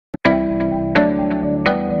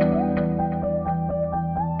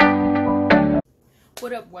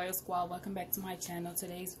What up, Royal Squad? Welcome back to my channel.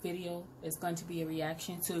 Today's video is going to be a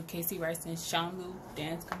reaction to Kaycee and Shamlu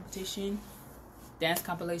dance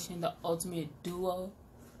compilation, the ultimate duo,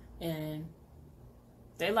 and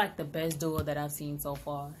they like the best duo that I've seen so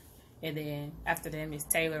far. And then after them is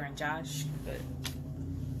Taylor and Josh. But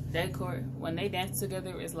when they dance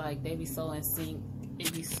together, it's like they be so in sync.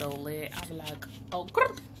 It be so lit. I be like, oh,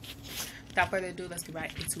 without further ado, let's get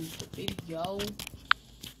right into the video.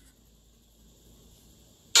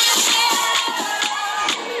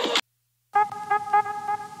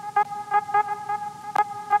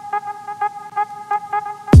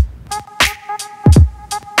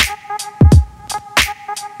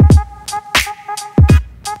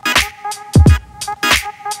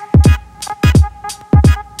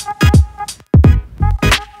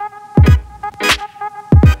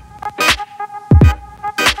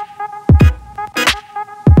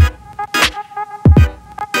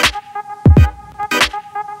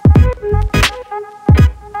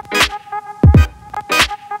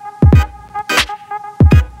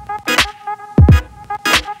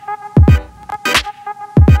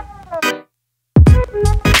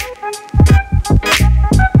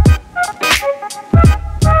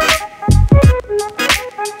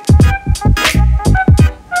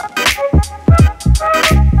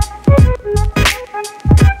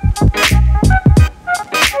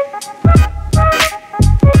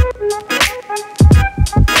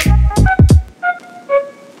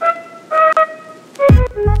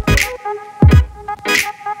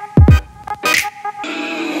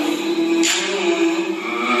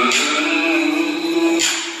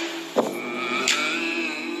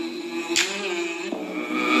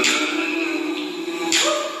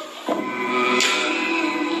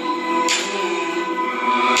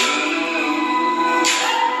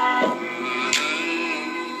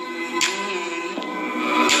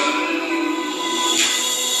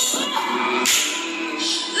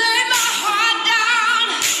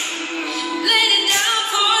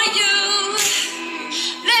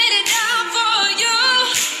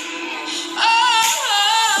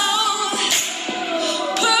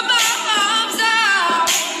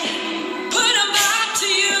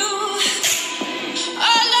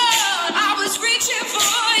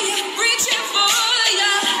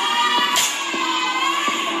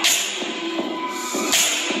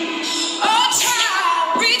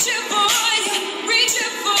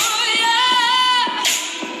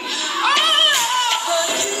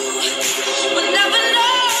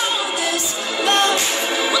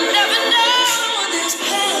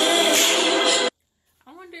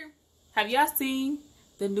 Have y'all seen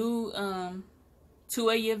the new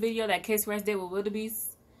 2 video that Kaycee did with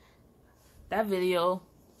Wildebeest? That video,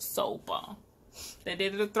 so bomb. They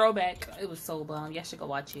did a throwback. It was so bomb. Y'all should go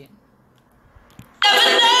watch it.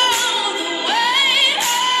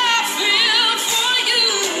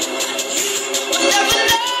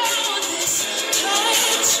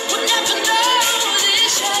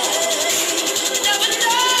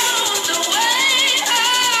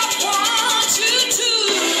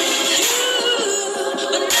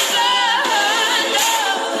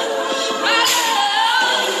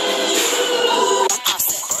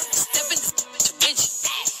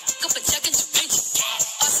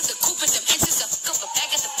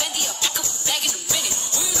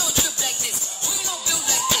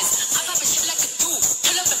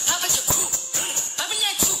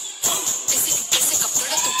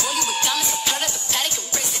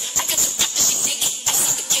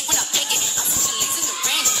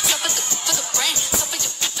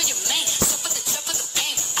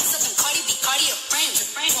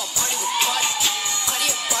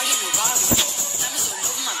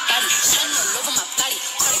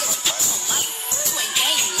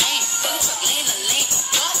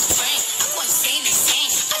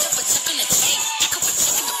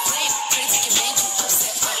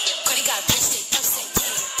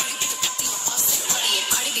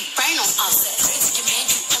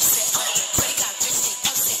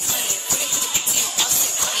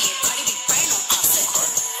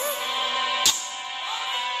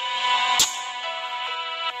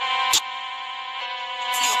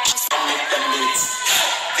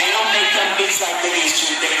 Like they used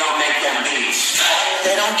to, they don't make them beats.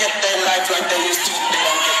 They don't get their life like they used to, they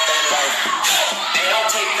don't get their life. They don't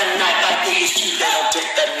take the night like they used to, they don't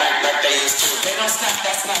take that night like they used to. They don't snap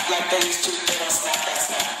that snap like they used to, they don't snap that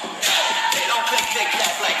snap. They don't click their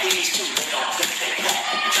clap like they used to, they don't click their clap.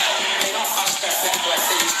 They don't hush that back like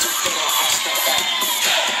they used to, they don't hush that back.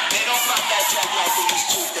 They don't bump that track like they used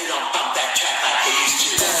to, they don't bump that track like they used to.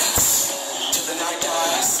 Dance till the night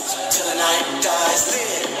dies, till the night dies.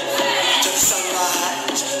 Live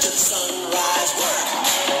till the sunrise, work.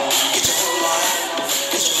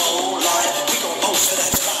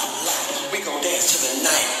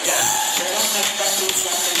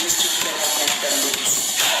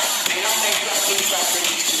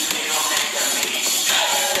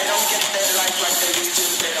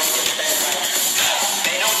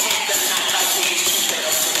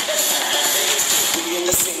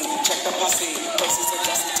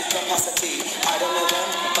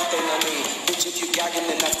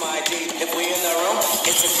 tagging and that's my ID. If we in the room,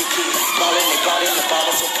 it's a key. Ballin', they got in the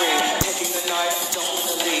bottles are free. Taking the night, don't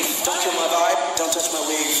wanna leave. Don't kill my vibe, don't touch my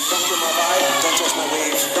weed. Don't kill my vibe, don't touch my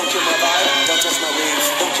weed. Don't kill my vibe, don't touch my weed.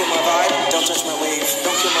 Don't kill my vibe, don't touch my weed.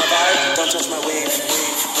 Don't kill my vibe, don't touch my weed.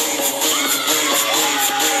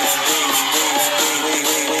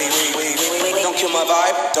 Don't kill my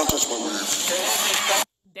vibe, don't touch my weed.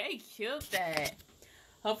 They killed that.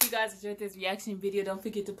 Hope you guys enjoyed this reaction video. Don't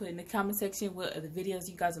forget to put in the comment section what other videos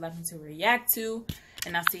you guys would like me to react to.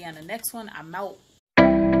 And I'll see you on the next one. I'm out.